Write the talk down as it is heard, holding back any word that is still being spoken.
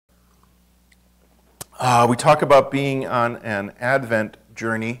We talk about being on an Advent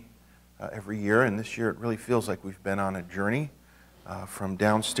journey every year, and this year it really feels like we've been on a journey from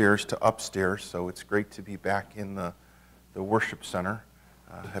downstairs to upstairs, so it's great to be back in the worship center,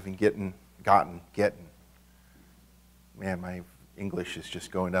 having gotten. Man, my English is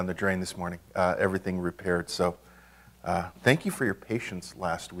just going down the drain this morning. Everything repaired, so thank you for your patience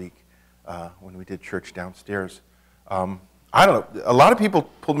last week when we did church downstairs. I don't know, a lot of people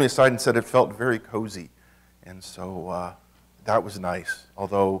pulled me aside and said it felt very cozy, and so that was nice.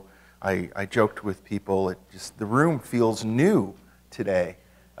 Although I joked with people, the room feels new today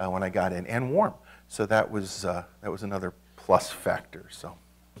when I got in, and warm. So that was another plus factor. So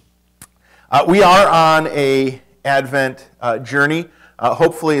we are on a Advent journey.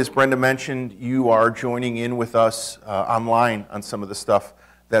 Hopefully, as Brenda mentioned, you are joining in with us online on some of the stuff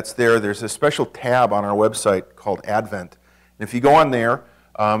that's there. There's a special tab on our website called Advent. And if you go on there,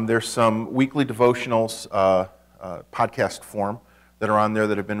 there's some weekly devotionals, podcast form, that are on there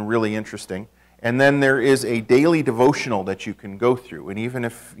that have been really interesting. And then there is a daily devotional that you can go through. And even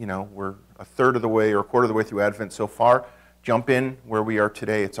if, we're a third of the way or a quarter of the way through Advent so far, jump in where we are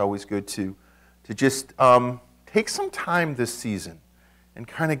today. It's always good to just take some time this season and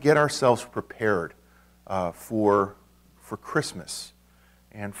kind of get ourselves prepared for Christmas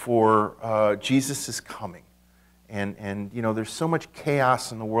and for Jesus is coming. And there's so much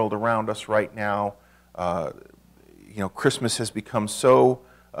chaos in the world around us right now. Christmas has become so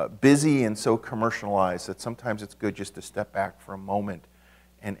busy and so commercialized that sometimes it's good just to step back for a moment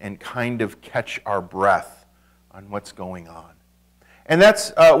and kind of catch our breath on what's going on. And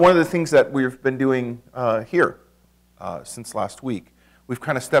that's one of the things that we've been doing here since last week. We've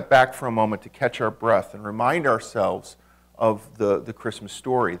kind of stepped back for a moment to catch our breath and remind ourselves of the Christmas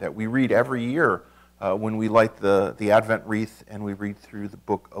story that we read every year when we light the Advent wreath and we read through the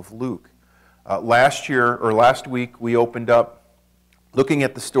book of Luke. Last week, we opened up looking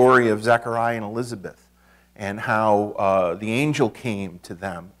at the story of Zechariah and Elizabeth and how the angel came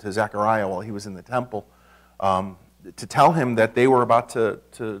to Zechariah while he was in the temple, to tell him that they were about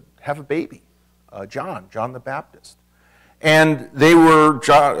to have a baby, John the Baptist. And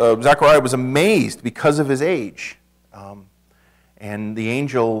Zechariah was amazed because of his age. And the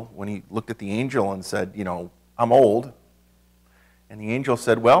angel, when he looked at the angel and said, I'm old. And the angel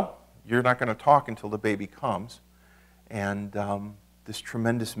said, well, you're not going to talk until the baby comes. And this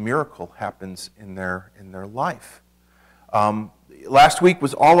tremendous miracle happens in their life. Last week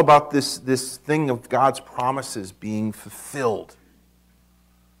was all about this thing of God's promises being fulfilled.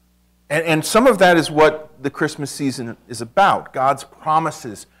 And some of that is what the Christmas season is about, God's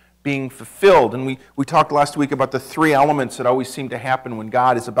promises being fulfilled. And we talked last week about the three elements that always seem to happen when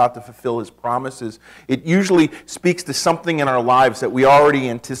God is about to fulfill His promises. It usually speaks to something in our lives that we already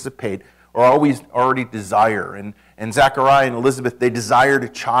anticipate or already desire. And Zechariah and Elizabeth, they desired a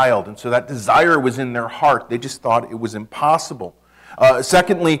child, and so that desire was in their heart. They just thought it was impossible.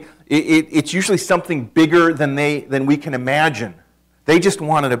 Secondly, it's usually something bigger than we can imagine. They just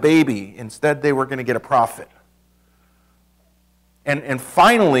wanted a baby. Instead, they were going to get a prophet. And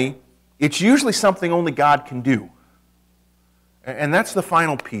finally, it's usually something only God can do. And that's the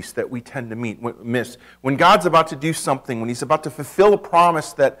final piece that we tend to miss. When God's about to do something, when He's about to fulfill a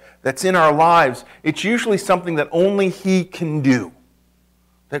promise that's in our lives, it's usually something that only He can do,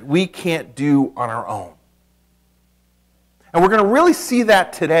 that we can't do on our own. And we're going to really see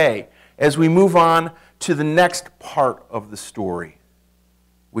that today as we move on to the next part of the story,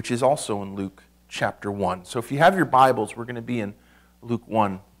 which is also in Luke chapter 1. So if you have your Bibles, we're going to be in Luke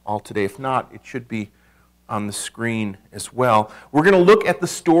 1 all today. If not, it should be on the screen as well. We're going to look at the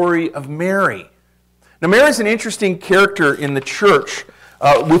story of Mary. Now, Mary's an interesting character in the church.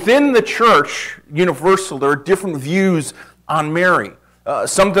 Within the church, universal, there are different views on Mary.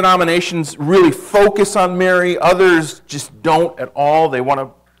 Some denominations really focus on Mary. Others just don't at all. They want to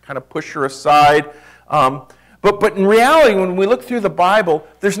kind of push her aside. But in reality, when we look through the Bible,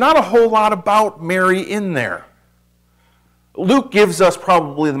 there's not a whole lot about Mary in there. Luke gives us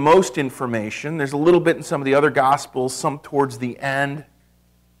probably the most information. There's a little bit in some of the other Gospels, some towards the end.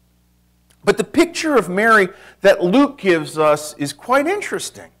 But the picture of Mary that Luke gives us is quite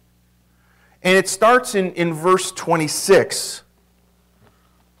interesting. And it starts in verse 26.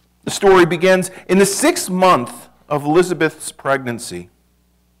 The story begins, in the 6th month of Elizabeth's pregnancy,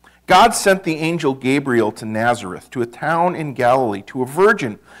 God sent the angel Gabriel to Nazareth, to a town in Galilee, to a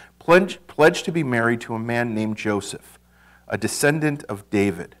virgin pledged to be married to a man named Joseph, a descendant of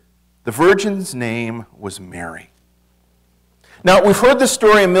David. The virgin's name was Mary. Now, we've heard this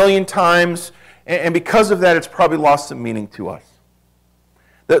story a million times, and because of that, it's probably lost some meaning to us.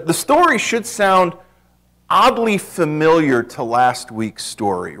 The story should sound oddly familiar to last week's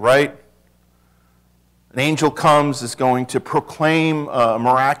story, right? An angel comes, is going to proclaim a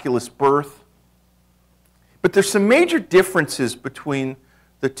miraculous birth. But there's some major differences between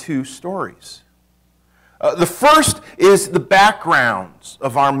the two stories. The first is the backgrounds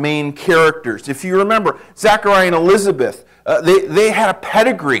of our main characters. If you remember, Zechariah and Elizabeth, they had a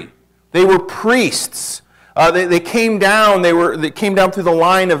pedigree. They were priests. They came down. They came down through the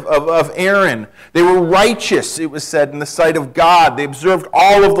line of Aaron. They were righteous, it was said, in the sight of God. They observed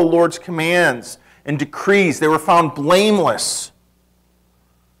all of the Lord's commands and decrees. They were found blameless.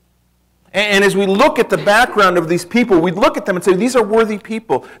 And as we look at the background of these people, we look at them and say, these are worthy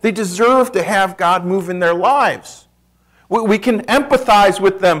people. They deserve to have God move in their lives. We can empathize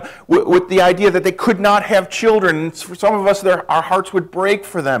with them with the idea that they could not have children. And for some of us, our hearts would break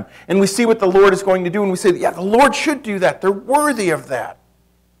for them. And we see what the Lord is going to do, and we say, yeah, the Lord should do that. They're worthy of that.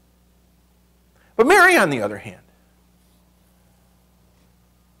 But Mary, on the other hand,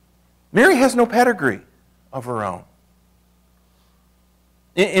 Mary has no pedigree of her own.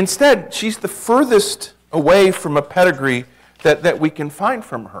 Instead, she's the furthest away from a pedigree that we can find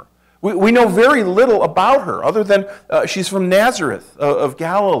from her. We know very little about her other than she's from Nazareth of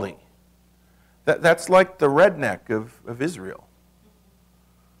Galilee. That's like the redneck of Israel.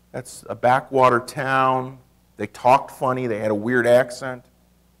 That's a backwater town. They talked funny. They had a weird accent.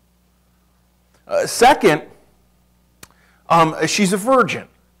 Second, she's a virgin.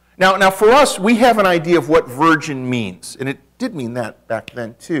 Now, for us, we have an idea of what virgin means, and it did mean that back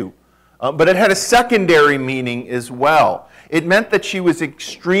then too. But it had a secondary meaning as well. It meant that she was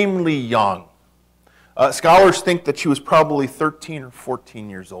extremely young. Scholars think that she was probably 13 or 14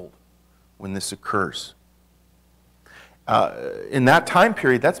 years old when this occurs. In that time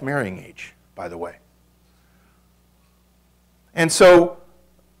period, that's marrying age, by the way. And so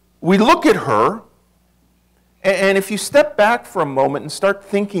we look at her, and if you step back for a moment and start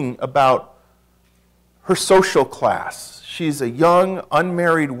thinking about her social class, she's a young,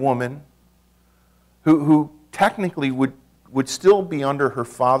 unmarried woman who technically would still be under her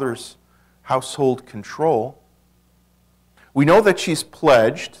father's household control. We know that she's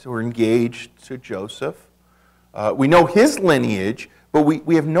pledged or engaged to Joseph. We know his lineage, but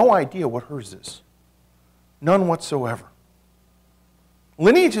we have no idea what hers is. None whatsoever.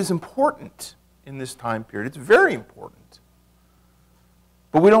 Lineage is important in this time period. It's very important.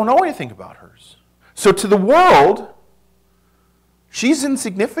 But we don't know anything about hers. So to the world, she's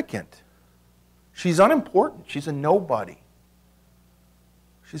insignificant. She's unimportant. She's a nobody.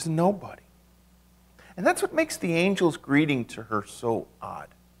 She's a nobody. And that's what makes the angel's greeting to her so odd.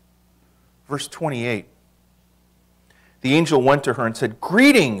 Verse 28. The angel went to her and said,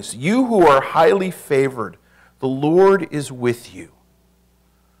 "Greetings, you who are highly favored. The Lord is with you."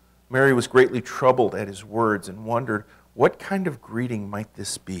 Mary was greatly troubled at his words and wondered, what kind of greeting might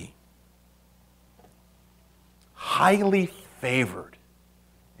this be? Highly favored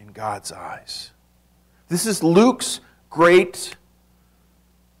in God's eyes. This is Luke's great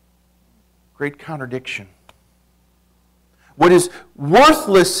contradiction. What is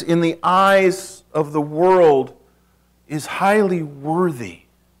worthless in the eyes of the world is highly worthy,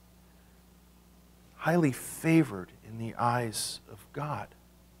 highly favored in the eyes of God.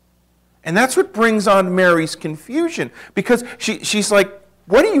 And that's what brings on Mary's confusion, because she's like,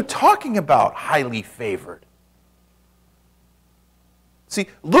 what are you talking about, highly favored? See,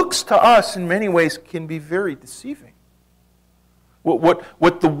 looks to us in many ways can be very deceiving.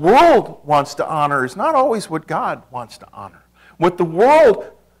 What the world wants to honor is not always what God wants to honor. What the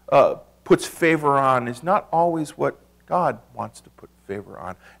world puts favor on is not always what God wants to put favor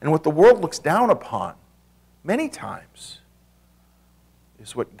on. And what the world looks down upon, many times,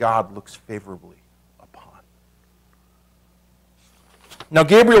 is what God looks favorably upon. Now,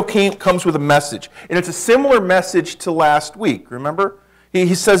 Gabriel comes with a message, and it's a similar message to last week. Remember?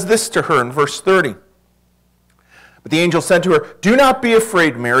 He says this to her in verse 30. But the angel said to her, "Do not be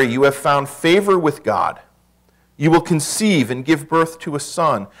afraid, Mary. You have found favor with God. You will conceive and give birth to a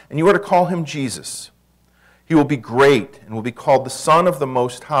son, and you are to call him Jesus. He will be great and will be called the Son of the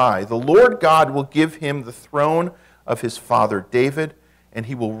Most High. The Lord God will give him the throne of his father David, and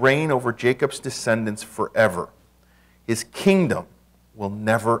he will reign over Jacob's descendants forever. His kingdom will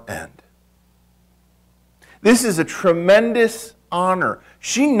never end." This is a tremendous honor.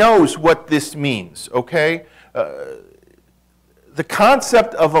 She knows what this means, okay? The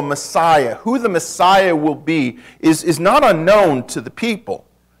concept of a Messiah, who the Messiah will be, is not unknown to the people.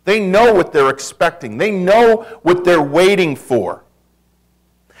 They know what they're expecting. They know what they're waiting for.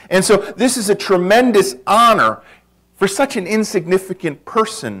 And so this is a tremendous honor for such an insignificant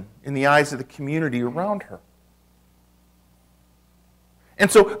person in the eyes of the community around her.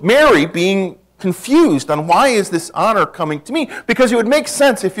 And so Mary, being confused on why is this honor coming to me, because it would make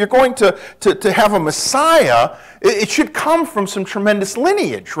sense if you're going to have a Messiah, it should come from some tremendous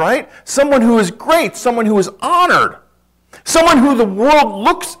lineage, right? Someone who is great, someone who is honored, someone who the world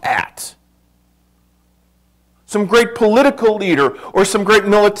looks at. Some great political leader or some great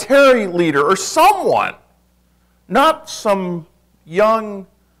military leader or someone, not some young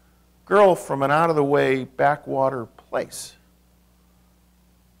girl from an out-of-the-way backwater place.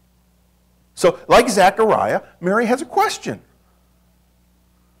 So, like Zechariah, Mary has a question.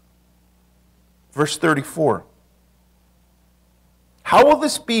 Verse 34. How will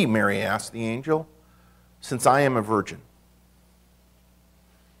this be, Mary asked the angel, since I am a virgin?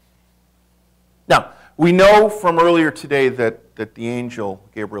 Now, we know from earlier today that the angel,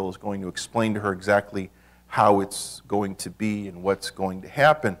 Gabriel, is going to explain to her exactly how it's going to be and what's going to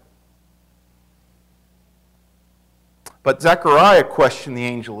happen. But Zechariah questioned the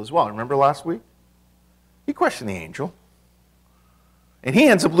angel as well. Remember last week? He questioned the angel. And he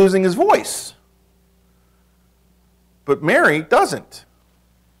ends up losing his voice. But Mary doesn't.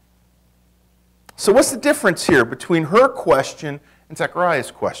 So what's the difference here between her question and Zechariah's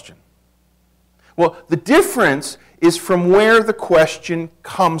question? Well, the difference is from where the question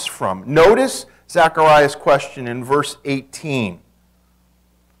comes from. Notice Zechariah's question in verse 18.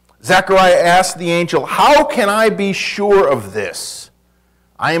 Zechariah asked the angel, "How can I be sure of this?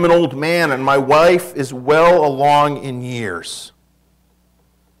 I am an old man, and my wife is well along in years."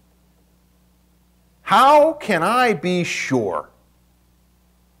 How can I be sure?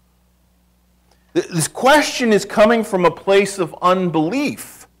 This question is coming from a place of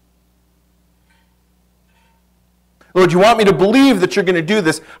unbelief. Lord, you want me to believe that you're going to do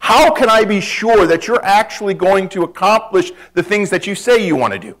this. How can I be sure that you're actually going to accomplish the things that you say you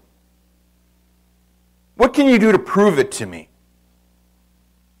want to do? What can you do to prove it to me?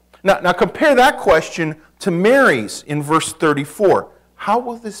 Now compare that question to Mary's in verse 34. How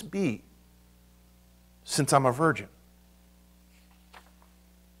will this be, since I'm a virgin?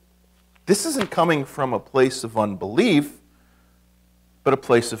 This isn't coming from a place of unbelief, but a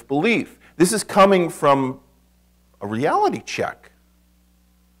place of belief. This is coming from a reality check.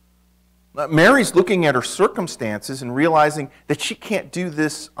 Mary's looking at her circumstances and realizing that she can't do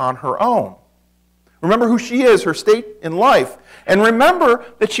this on her own. Remember who she is, her state in life. And remember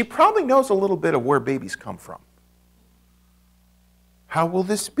that she probably knows a little bit of where babies come from. How will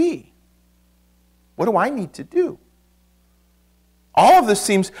this be? What do I need to do? All of this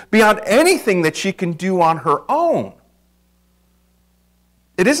seems beyond anything that she can do on her own.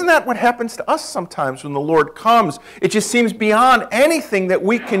 Isn't that what happens to us sometimes when the Lord comes? It just seems beyond anything that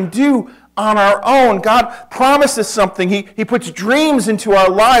we can do on our own. God promises something. He puts dreams into our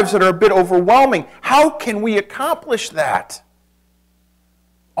lives that are a bit overwhelming. How can we accomplish that?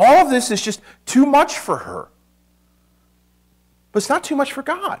 All of this is just too much for her. But it's not too much for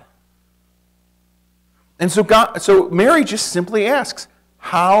God. And so Mary just simply asks,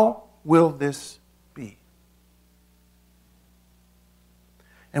 how will this be?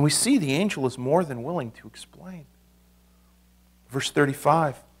 And we see the angel is more than willing to explain. Verse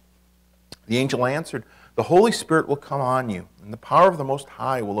 35, the angel answered, "The Holy Spirit will come on you, and the power of the Most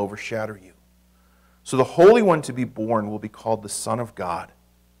High will overshadow you. So the Holy One to be born will be called the Son of God.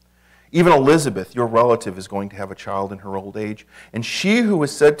 Even Elizabeth, your relative, is going to have a child in her old age, and she who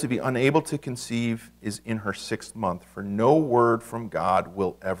is said to be unable to conceive is in her 6th month, for no word from God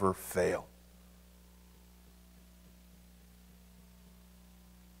will ever fail."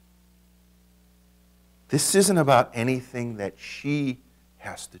 This isn't about anything that she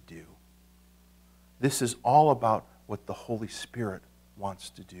has to do. This is all about what the Holy Spirit wants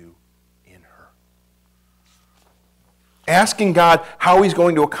to do in her. Asking God how He's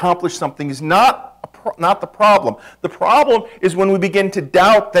going to accomplish something is not the problem. The problem is when we begin to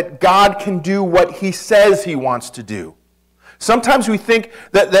doubt that God can do what He says He wants to do. Sometimes we think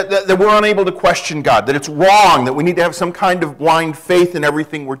that we're unable to question God, that it's wrong, that we need to have some kind of blind faith in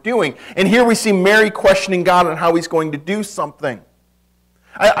everything we're doing. And here we see Mary questioning God on how He's going to do something.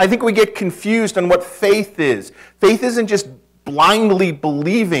 I think we get confused on what faith is. Faith isn't just blindly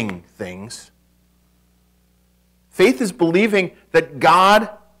believing things. Faith is believing that God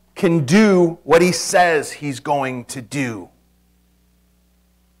can do what He says He's going to do.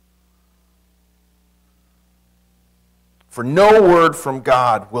 For no word from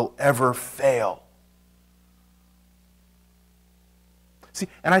God will ever fail. See,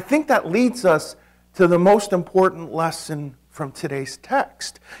 and I think that leads us to the most important lesson from today's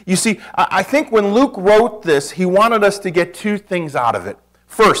text. You see, I think when Luke wrote this, he wanted us to get two things out of it.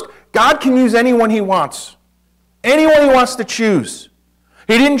 First, God can use anyone he wants. Anyone he wants to choose.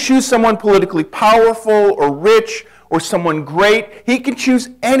 He didn't choose someone politically powerful or rich or someone great. He can choose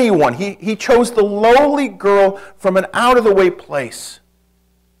anyone. He chose the lowly girl from an out-of-the-way place.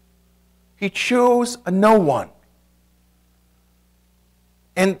 He chose a no one.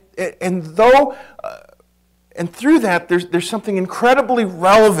 And through that, there's something incredibly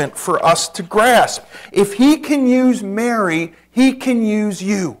relevant for us to grasp. If he can use Mary, he can use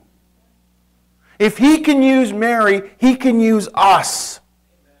you. If he can use Mary, he can use us.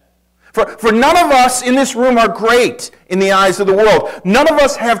 For none of us in this room are great in the eyes of the world. None of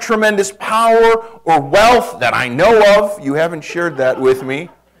us have tremendous power or wealth that I know of. You haven't shared that with me.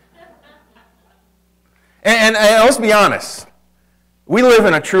 And let's be honest. We live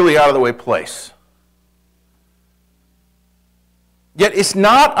in a truly out-of-the-way place. Yet it's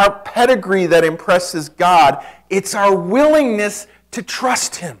not our pedigree that impresses God. It's our willingness to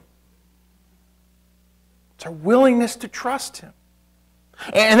trust him. It's our willingness to trust him.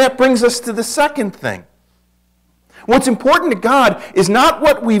 And that brings us to the second thing. What's important to God is not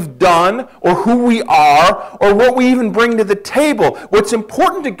what we've done or who we are or what we even bring to the table. What's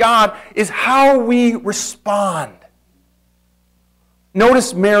important to God is how we respond.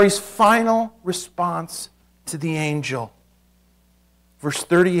 Notice Mary's final response to the angel. Verse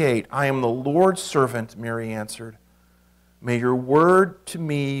 38, I am the Lord's servant, Mary answered. May your word to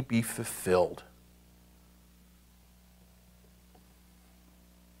me be fulfilled.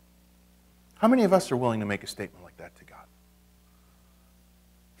 How many of us are willing to make a statement like that to God?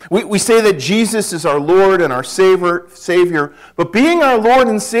 We say that Jesus is our Lord and our Savior, but being our Lord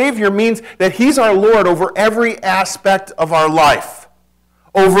and Savior means that he's our Lord over every aspect of our life,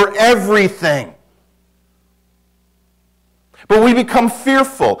 over everything. But we become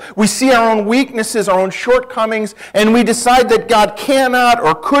fearful. We see our own weaknesses, our own shortcomings, and we decide that God cannot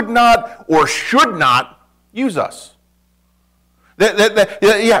or could not or should not use us.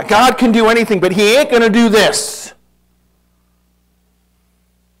 Yeah, God can do anything, but he ain't going to do this.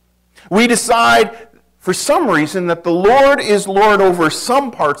 We decide, for some reason, that the Lord is Lord over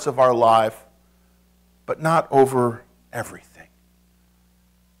some parts of our life, but not over everything.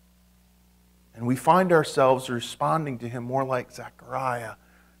 And we find ourselves responding to him more like Zechariah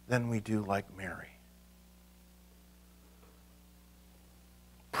than we do like Mary.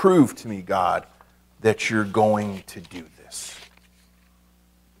 Prove to me, God, that you're going to do this.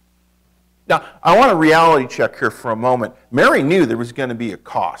 Now, I want a reality check here for a moment. Mary knew there was going to be a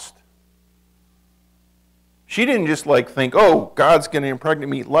cost. She didn't just think, oh, God's going to impregnate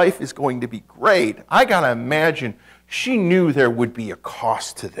me. Life is going to be great. I got to imagine she knew there would be a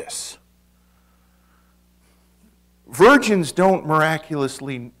cost to this. Virgins don't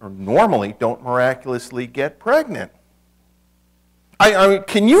miraculously, or normally don't miraculously get pregnant. I mean,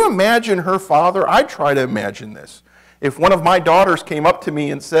 can you imagine her father? I try to imagine this. If one of my daughters came up to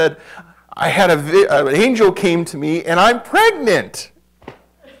me and said, I had an angel came to me and I'm pregnant.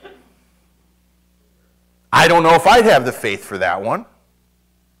 I don't know if I'd have the faith for that one.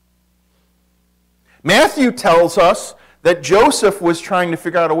 Matthew tells us that Joseph was trying to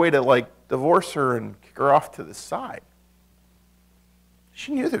figure out a way to divorce her and kick her off to the side.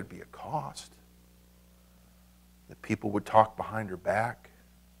 She knew there'd be a cost. That people would talk behind her back.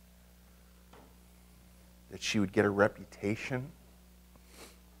 That she would get a reputation.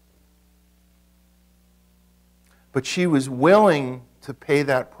 But she was willing to pay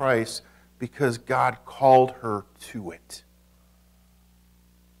that price because God called her to it.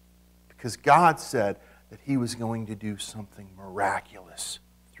 Because God said that he was going to do something miraculous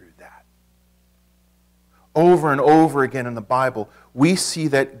through that. Over and over again in the Bible, we see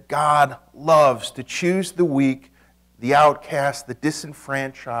that God loves to choose the weak, the outcast, the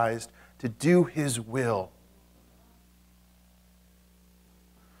disenfranchised, to do his will.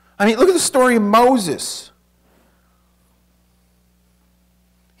 I mean, look at the story of Moses.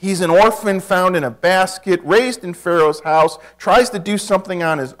 He's an orphan found in a basket, raised in Pharaoh's house, tries to do something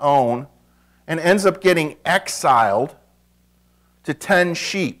on his own, and ends up getting exiled to tend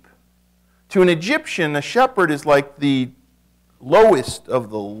sheep. To an Egyptian, a shepherd is like the lowest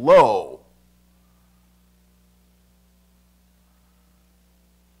of the low.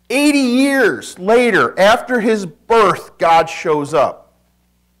 80 years later, after his birth, God shows up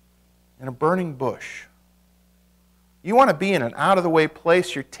in a burning bush. You want to be in an out-of-the-way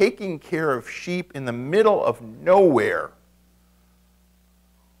place. You're taking care of sheep in the middle of nowhere.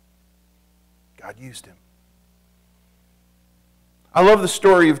 God used him. I love the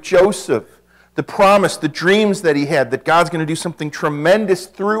story of Joseph. the promise, the dreams that he had, that God's going to do something tremendous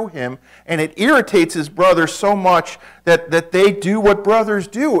through him, and it irritates his brothers so much that they do what brothers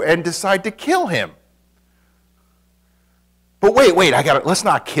do and decide to kill him. But wait, let's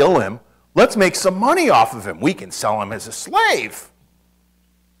not kill him. Let's make some money off of him. We can sell him as a slave.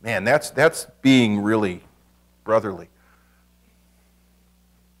 Man, that's being really brotherly.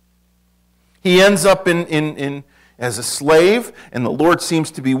 He ends up in as a slave, and the Lord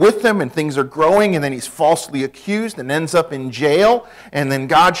seems to be with him, and things are growing, and then he's falsely accused and ends up in jail, and then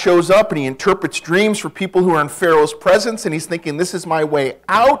God shows up and he interprets dreams for people who are in Pharaoh's presence, and he's thinking, this is my way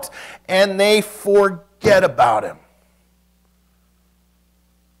out, and they forget about him.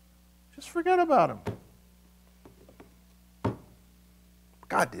 Just forget about him.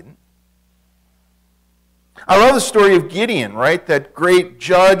 God didn't. I love the story of Gideon, right? That great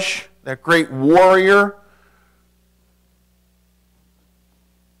judge, that great warrior,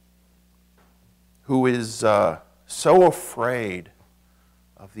 who is so afraid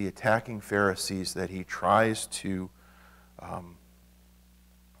of the attacking Pharisees that he tries to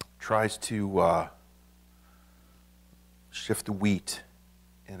shift the wheat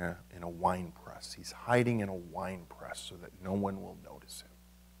in a wine press. He's hiding in a wine press so that no one will notice him.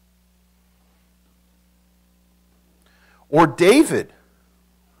 Or David.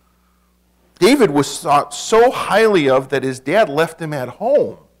 David was thought so highly of that his dad left him at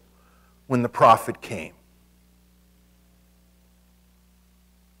home when the prophet came.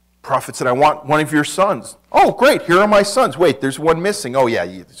 The prophet said, I want one of your sons. Oh, great, here are my sons. Wait, there's one missing. Oh, yeah,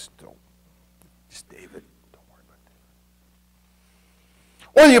 just David. Don't worry about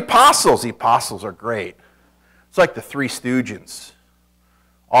David. Or the apostles. The apostles are great. It's like the Three Stooges.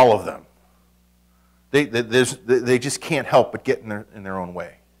 All of them. They just can't help but get in their own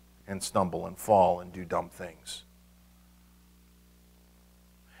way and stumble and fall and do dumb things.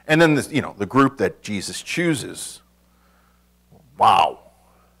 And then the group that Jesus chooses. Wow.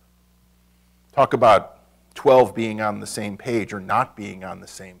 Talk about 12 being on the same page or not being on the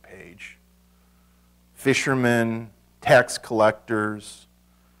same page. Fishermen, tax collectors,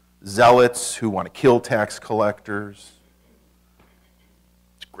 zealots who want to kill tax collectors.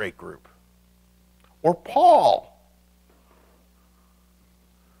 It's a great group. Or Paul.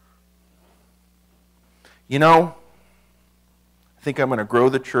 I think I'm going to grow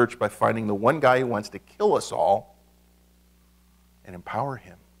the church by finding the one guy who wants to kill us all and empower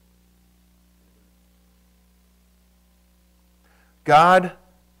him. God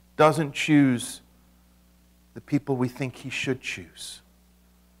doesn't choose the people we think he should choose.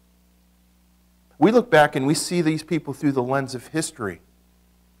 We look back and we see these people through the lens of history.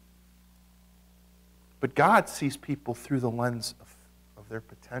 But God sees people through the lens of their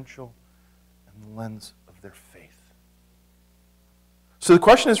potential and the lens of their faith. So the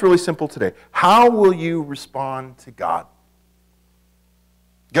question is really simple today. How will you respond to God?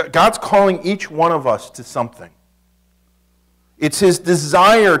 God's calling each one of us to something. It's his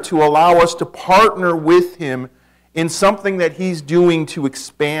desire to allow us to partner with him in something that he's doing to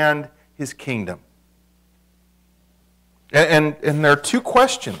expand his kingdom. And there are two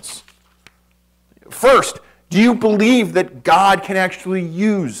questions. First, do you believe that God can actually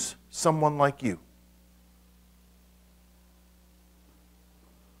use someone like you?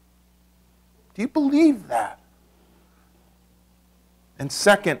 Do you believe that? And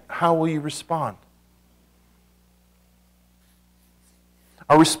second, how will you respond?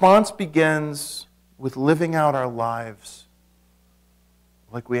 Our response begins with living out our lives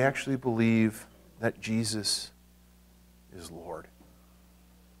like we actually believe that Jesus is Lord.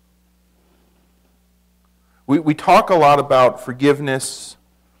 We talk a lot about forgiveness,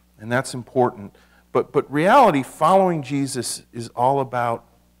 and that's important, but reality, following Jesus is all about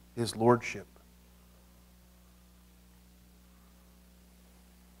his lordship.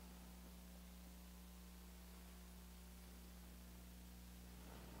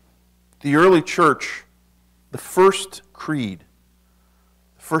 The early church, the first creed,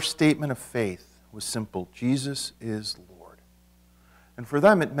 the first statement of faith was simple: Jesus is Lord. And for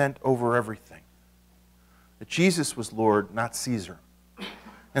them it meant over everything. That Jesus was Lord, not Caesar.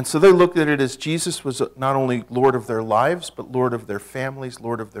 And so they looked at it as Jesus was not only Lord of their lives, but Lord of their families,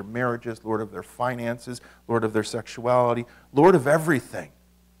 Lord of their marriages, Lord of their finances, Lord of their sexuality, Lord of everything.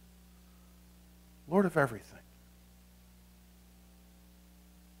 Lord of everything.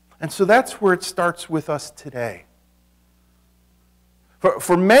 And so that's where it starts with us today.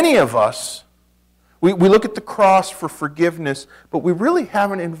 For many of us, we look at the cross for forgiveness, but we really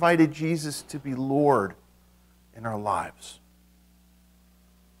haven't invited Jesus to be Lord in our lives.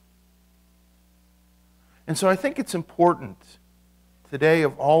 And so I think it's important to today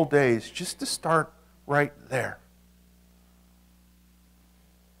of all days, just to start right there.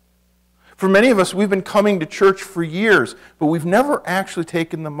 For many of us, we've been coming to church for years, but we've never actually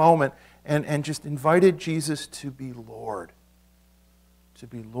taken the moment and just invited Jesus to be Lord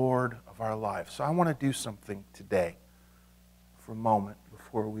of our lives. So I want to do something today for a moment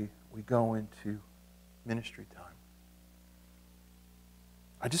before we go into ministry time.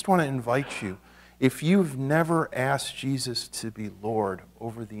 I just want to invite you, if you've never asked Jesus to be Lord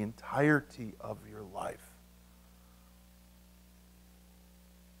over the entirety of your life,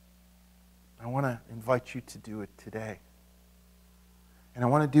 I want to invite you to do it today. And I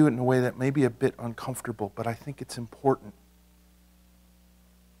want to do it in a way that may be a bit uncomfortable, but I think it's important.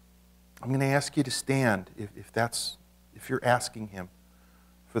 I'm going to ask you to stand if you're asking Him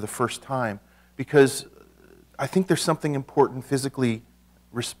for the first time, because I think there's something important physically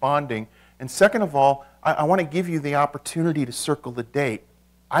responding. And second of all, I want to give you the opportunity to circle the date.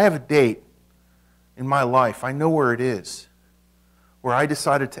 I have a date in my life. I know where it is, where I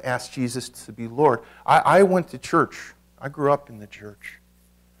decided to ask Jesus to be Lord. I went to church. I grew up in the church.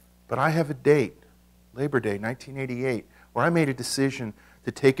 But I have a date, Labor Day, 1988, where I made a decision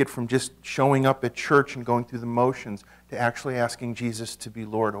to take it from just showing up at church and going through the motions to actually asking Jesus to be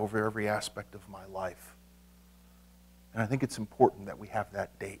Lord over every aspect of my life. And I think it's important that we have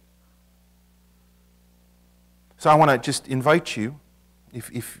that date. So I want to just invite you,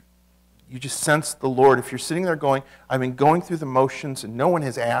 if you just sense the Lord, if you're sitting there going, I've been going through the motions and no one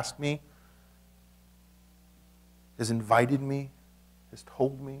has asked me, has invited me, has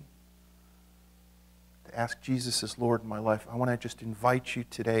told me to ask Jesus as Lord in my life, I want to just invite you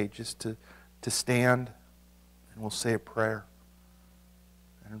today just to stand, and we'll say a prayer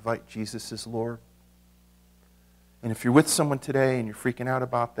and invite Jesus as Lord. And if you're with someone today and you're freaking out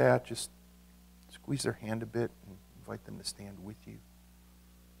about that, just squeeze their hand a bit and invite them to stand with you.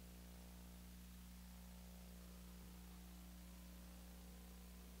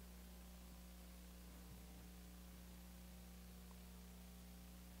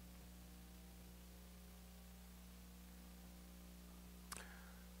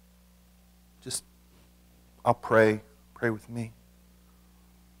 I'll pray. Pray with me.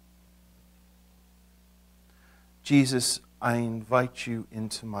 Jesus, I invite you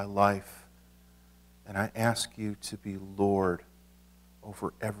into my life, and I ask you to be Lord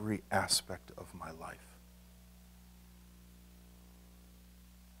over every aspect of my life.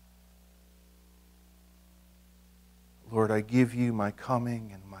 Lord, I give you my coming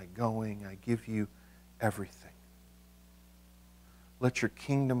and my going. I give you everything. Let your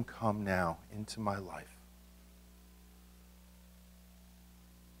kingdom come now into my life.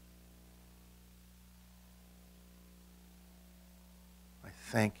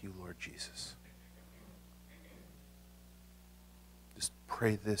 Thank you, Lord Jesus. Just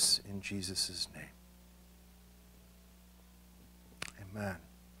pray this in Jesus' name. Amen.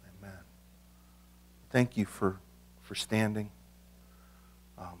 Amen. Thank you for standing.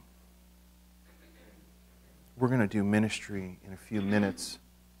 We're going to do ministry in a few minutes,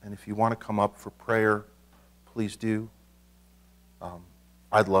 and if you want to come up for prayer, please do.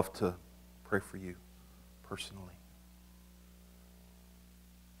 I'd love to pray for you personally.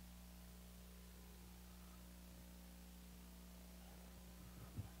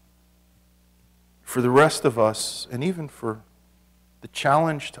 For the rest of us, and even for the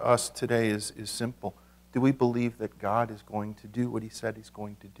challenge to us today is simple. Do we believe that God is going to do what He said He's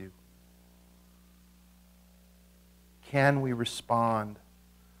going to do? Can we respond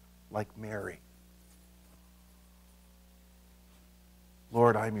like Mary?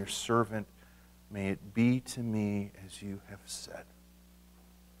 Lord, I'm your servant. May it be to me as you have said.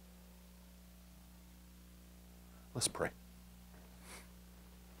 Let's pray.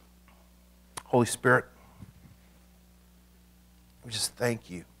 Holy Spirit, we just thank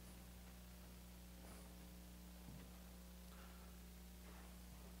you.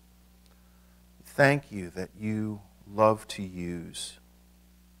 Thank you that you love to use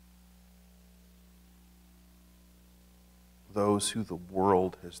those who the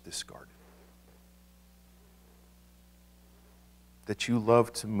world has discarded. That you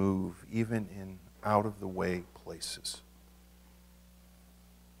love to move even in out-of-the-way places.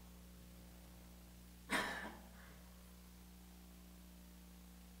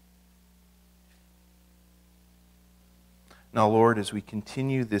 Now, Lord, as we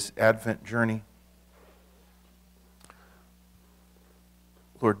continue this Advent journey,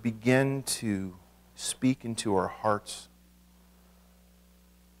 Lord, begin to speak into our hearts.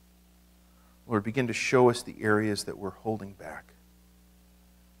 Lord, begin to show us the areas that we're holding back.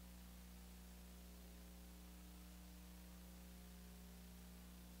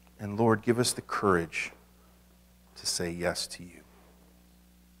 And Lord, give us the courage to say yes to you.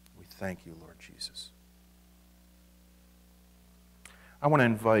 We thank you, Lord Jesus. I want to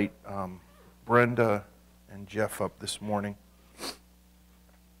invite Brenda and Jeff up this morning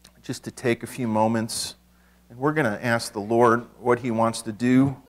just to take a few moments. And we're going to ask the Lord what he wants to do